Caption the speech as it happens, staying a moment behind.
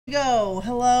Go.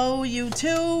 Hello,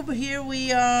 YouTube. Here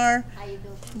we are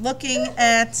looking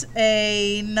at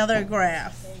another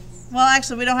graph. Well,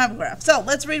 actually, we don't have a graph. So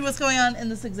let's read what's going on in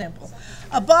this example.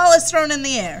 A ball is thrown in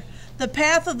the air. The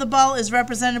path of the ball is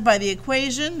represented by the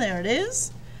equation. There it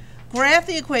is. Graph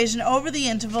the equation over the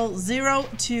interval 0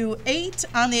 to 8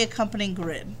 on the accompanying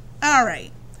grid. All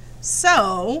right.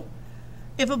 So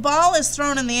if a ball is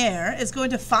thrown in the air, it's going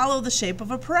to follow the shape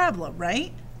of a parabola,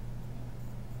 right?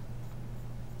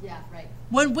 Yeah, right.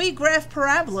 When we graph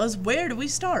parabolas, where do we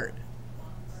start?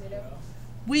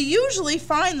 We usually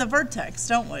find the vertex,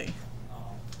 don't we?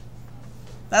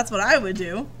 That's what I would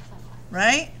do,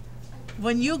 right?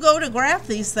 When you go to graph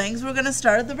these things, we're going to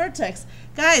start at the vertex.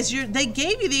 Guys, they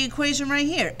gave you the equation right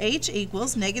here. H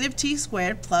equals negative t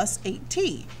squared plus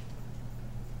 8t.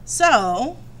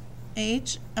 So,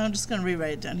 I'm just going to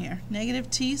rewrite it down here. Negative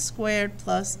t squared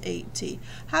plus 8t.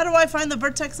 How do I find the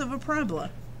vertex of a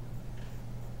parabola?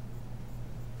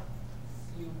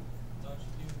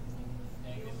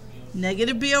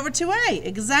 Negative b over 2a,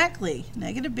 exactly.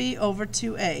 Negative b over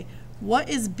 2a. What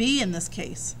is b in this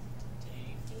case?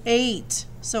 8.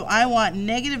 So I want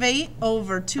negative 8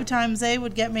 over 2 times a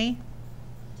would get me?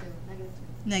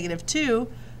 Negative 2.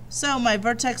 So my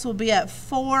vertex will be at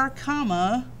 4,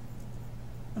 comma,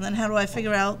 and then how do I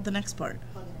figure out the next part?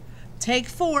 Take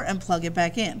 4 and plug it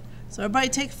back in. So everybody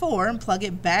take 4 and plug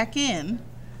it back in,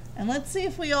 and let's see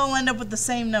if we all end up with the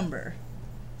same number.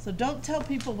 So don't tell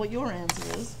people what your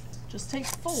answer is. Just take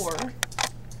 4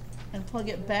 and plug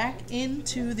it back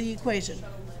into the equation.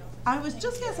 I was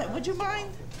just going to say, would you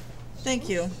mind? Thank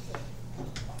you.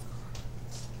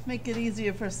 Make it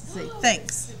easier for us to see.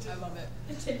 Thanks. I love it.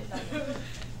 It's the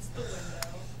window.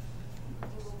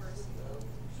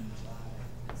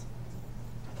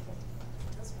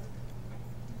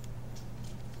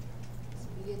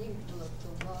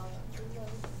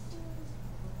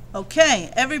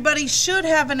 Okay, everybody should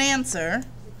have an answer.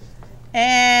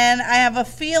 And I have a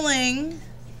feeling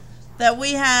that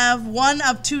we have one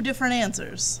of 2 different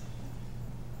answers.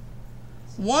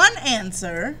 One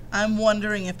answer, I'm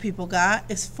wondering if people got,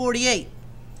 is 48.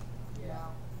 Yeah.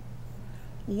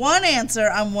 One answer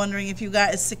I'm wondering if you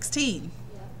got is 16.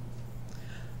 Yeah.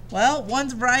 Well,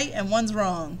 one's right and one's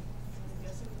wrong.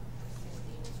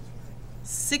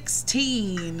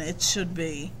 16 it should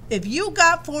be. If you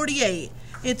got 48,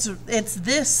 it's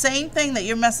this same thing that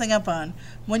you're messing up on.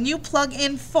 When you plug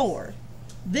in 4,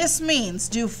 this means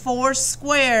do 4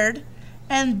 squared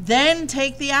and then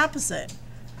take the opposite.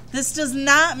 This does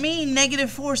not mean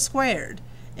negative 4 squared.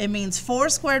 It means 4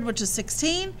 squared, which is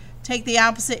 16. Take the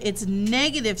opposite. It's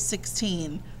negative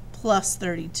 16 plus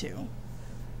 32.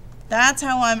 That's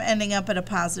how I'm ending up at a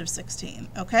positive 16.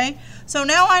 Okay? So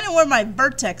now I know where my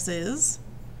vertex is.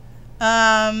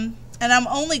 And I'm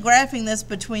only graphing this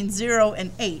between 0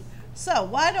 and 8. So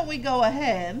why don't we go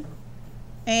ahead,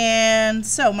 and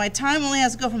so my time only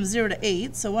has to go from 0 to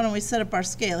 8, so why don't we set up our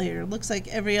scale here. It looks like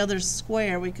every other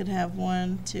square we could have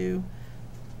 1, 2,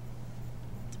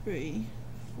 3,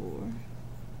 4,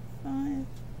 5,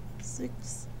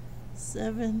 6,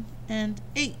 7, and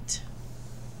 8.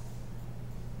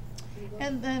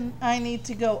 And then I need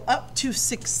to go up to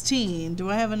 16.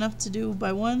 Do I have enough to do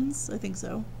by ones? I think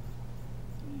so.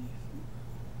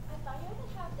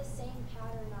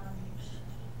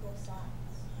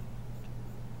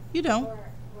 You don't. Or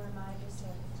am I just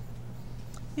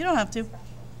You don't have to.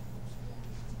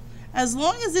 As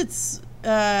long as it's,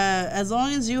 as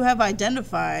long as you have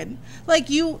identified, like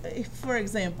you, for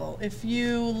example, if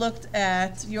you looked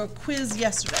at your quiz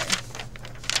yesterday,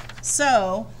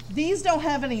 so these don't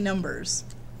have any numbers.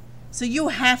 So you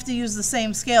have to use the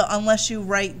same scale unless you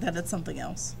write that it's something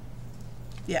else.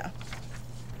 Yeah.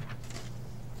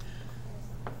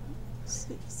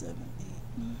 6, 7, 8,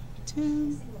 9,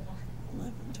 10.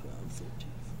 11, 12, 13,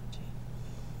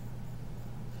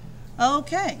 14.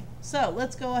 Okay, so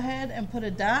let's go ahead and put a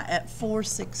dot at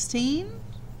 416.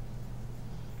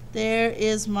 There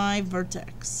is my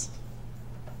vertex.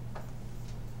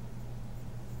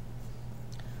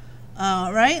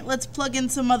 All right, let's plug in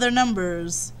some other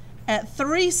numbers. At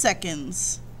 3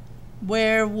 seconds,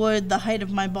 where would the height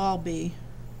of my ball be?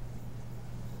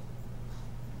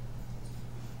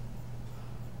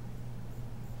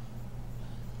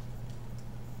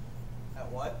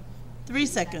 What? 3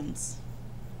 seconds.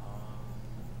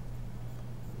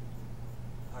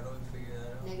 How do we figure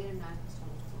that out? Negative 9 plus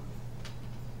 24.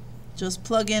 Just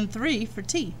plug in 3 for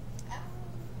t.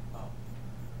 Oh.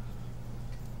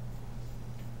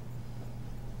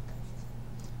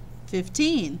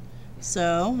 15.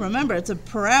 So remember, it's a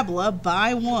parabola.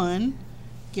 Buy 1,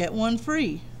 get 1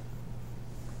 free.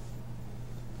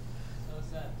 So is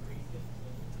that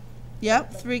 315?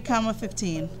 Yep, 3 comma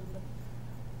 15.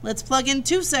 Let's plug in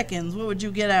 2 seconds. What would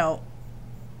you get out?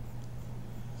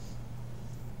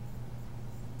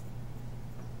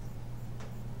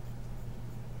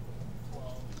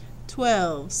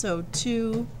 12. So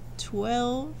 2,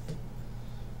 12.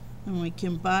 And we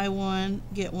can buy one,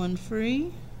 get one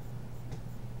free.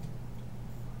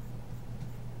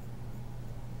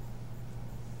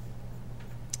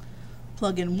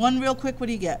 Plug in 1 real quick. What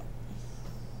do you get?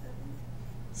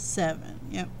 7.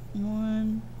 Yep.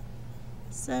 1,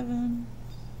 7.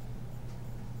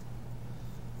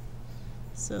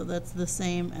 So that's the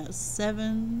same as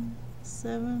 7,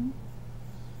 7.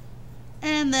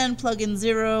 And then plug in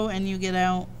 0 and you get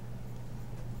out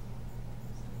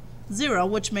 0,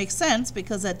 which makes sense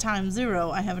because at time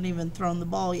 0 I haven't even thrown the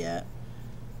ball yet.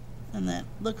 And that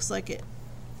looks like it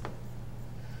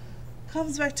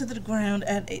comes back to the ground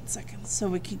at 8 seconds. So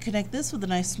we can connect this with a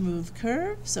nice smooth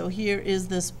curve. So here is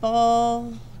this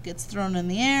ball, gets thrown in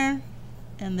the air,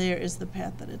 and there is the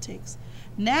path that it takes.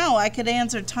 Now I could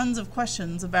answer tons of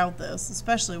questions about this,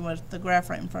 especially with the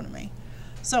graph right in front of me.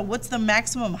 So what's the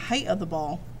maximum height of the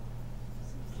ball?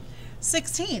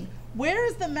 16. Where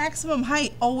is the maximum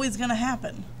height always going to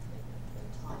happen?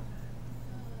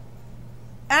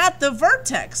 At the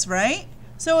vertex, right?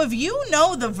 So if you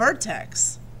know the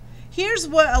vertex, here's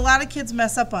what a lot of kids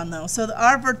mess up on though. So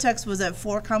our vertex was at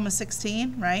 4 comma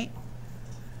 16, right?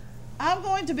 I'm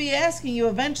going to be asking you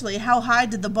eventually how high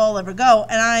did the ball ever go,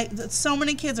 and so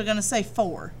many kids are going to say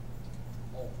 4.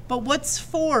 But what's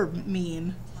 4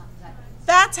 mean?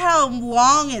 That's how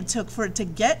long it took for it to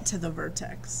get to the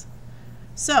vertex.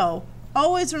 So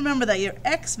always remember that your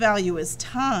x value is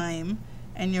time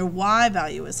and your y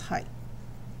value is height.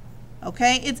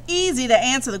 Okay, it's easy to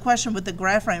answer the question with the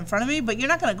graph right in front of me, but you're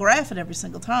not going to graph it every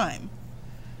single time.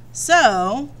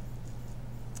 So,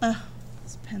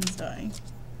 this pen's dying.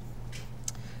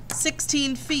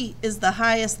 16 feet is the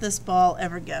highest this ball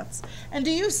ever gets. And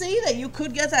do you see that you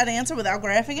could get that answer without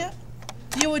graphing it?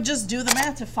 You would just do the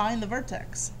math to find the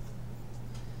vertex.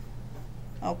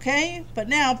 Okay, but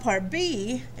now part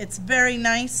B, it's very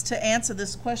nice to answer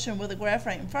this question with a graph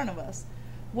right in front of us.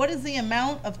 What is the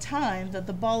amount of time that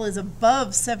the ball is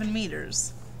above 7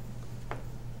 meters?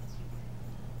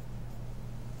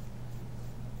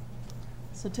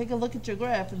 So take a look at your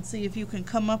graph and see if you can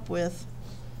come up with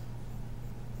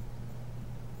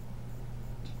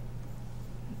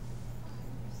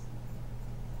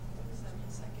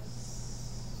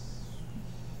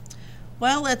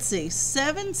well, let's see.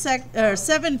 7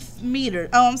 meters.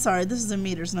 Oh, I'm sorry. This is in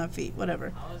meters, not feet.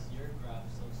 Whatever. How is your graph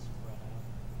so spread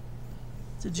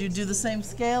out? Did you do the same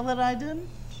scale that I did?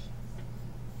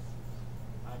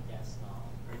 I guess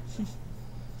not.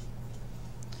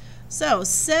 So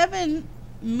 7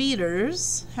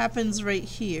 meters happens right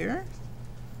here.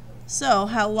 So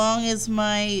how long is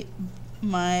the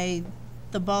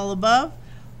ball above?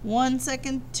 1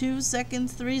 second, 2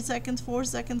 seconds, 3 seconds, 4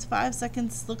 seconds, 5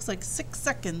 seconds. Looks like 6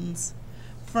 seconds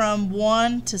from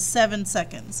 1 to 7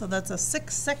 seconds. So that's a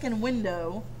 6-second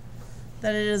window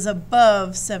that it is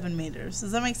above 7 meters.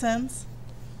 Does that make sense?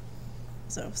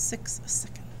 So 6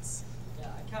 seconds. Yeah,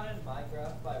 I counted my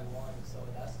graph by 1, so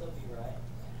would that still be right?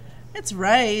 It's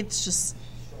right. It's just,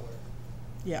 Short.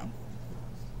 yeah. How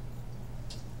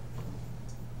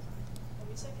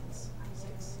many seconds?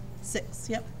 6. 6,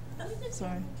 yep. Sorry.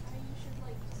 How you should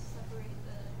like separate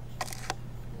the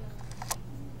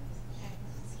X,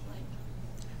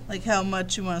 Like how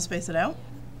much you want to space it out?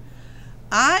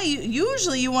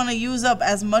 Usually you want to use up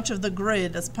as much of the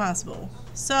grid as possible.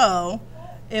 So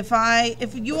if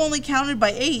you only counted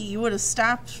by 8, you would have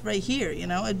stopped right here, you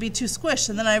know, it'd be too squished.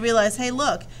 And then I realized, hey,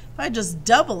 look, if I just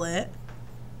double it,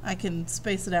 I can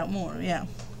space it out more, yeah.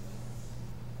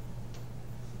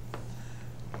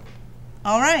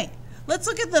 All right, let's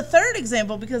look at the third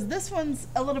example because this one's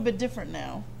a little bit different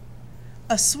now.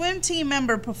 A swim team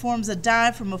member performs a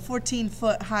dive from a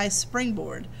 14-foot high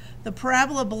springboard. The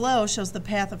parabola below shows the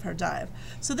path of her dive.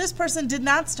 So this person did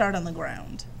not start on the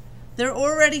ground. They're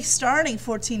already starting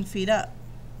 14 feet up.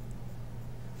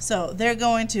 So they're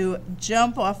going to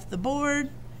jump off the board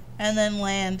and then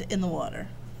land in the water.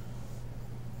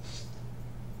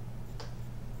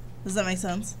 Does that make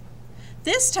sense?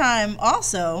 This time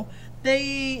also,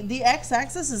 the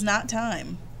x-axis is not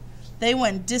time. They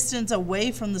went distance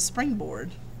away from the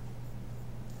springboard.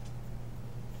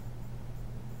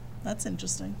 That's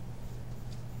interesting.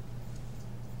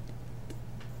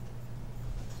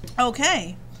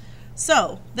 Okay,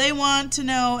 so they want to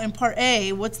know in part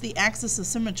A, what's the axis of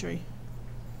symmetry?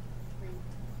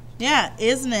 Yeah,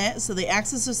 isn't it? So the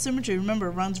axis of symmetry,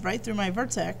 remember, runs right through my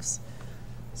vertex.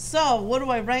 So what do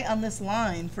I write on this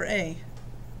line for A?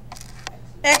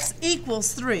 X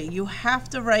equals 3. You have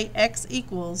to write x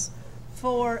equals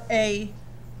for an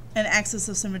axis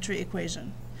of symmetry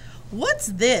equation. What's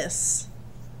this?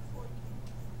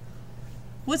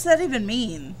 What's that even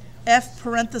mean? F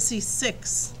parentheses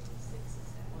 6.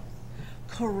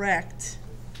 Correct.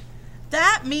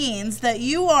 That means that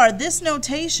you are, this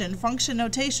notation, function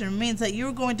notation, means that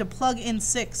you're going to plug in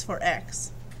 6 for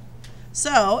x.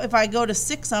 So if I go to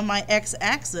 6 on my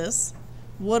x-axis,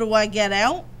 what do I get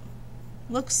out?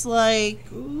 Looks like,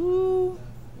 ooh,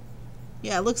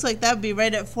 yeah, it looks like that would be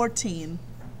right at 14.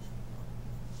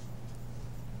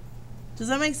 Does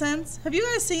that make sense? Have you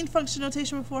guys seen function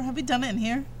notation before? Have we done it in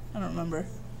here? I don't remember.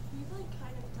 We've like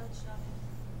kind of touched on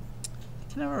it.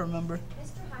 I can never remember.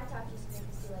 Mr. Hightock used to make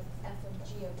us do like F of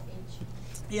G of H.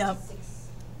 Yeah. 6.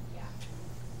 Yeah.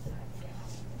 I forget how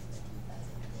many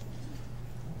that's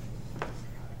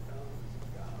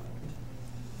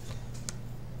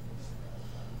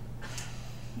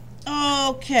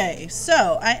Okay,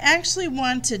 so I actually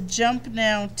want to jump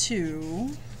now to,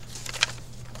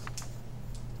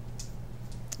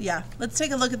 yeah, let's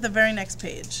take a look at the very next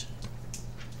page.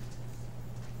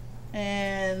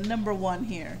 And number 1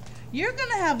 here. You're going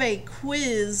to have a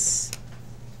quiz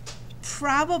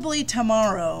probably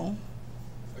tomorrow.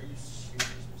 Are you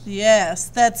serious? Yes,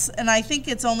 that's, and I think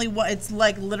it's only one, it's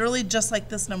like literally just like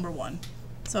this number 1.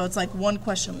 So it's like 1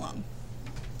 question long.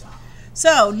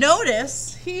 So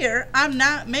notice here, I'm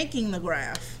not making the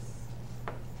graph.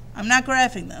 I'm not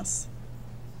graphing this.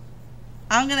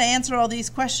 I'm going to answer all these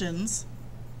questions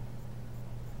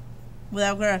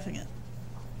without graphing it.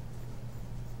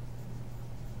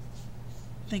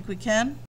 Think we can?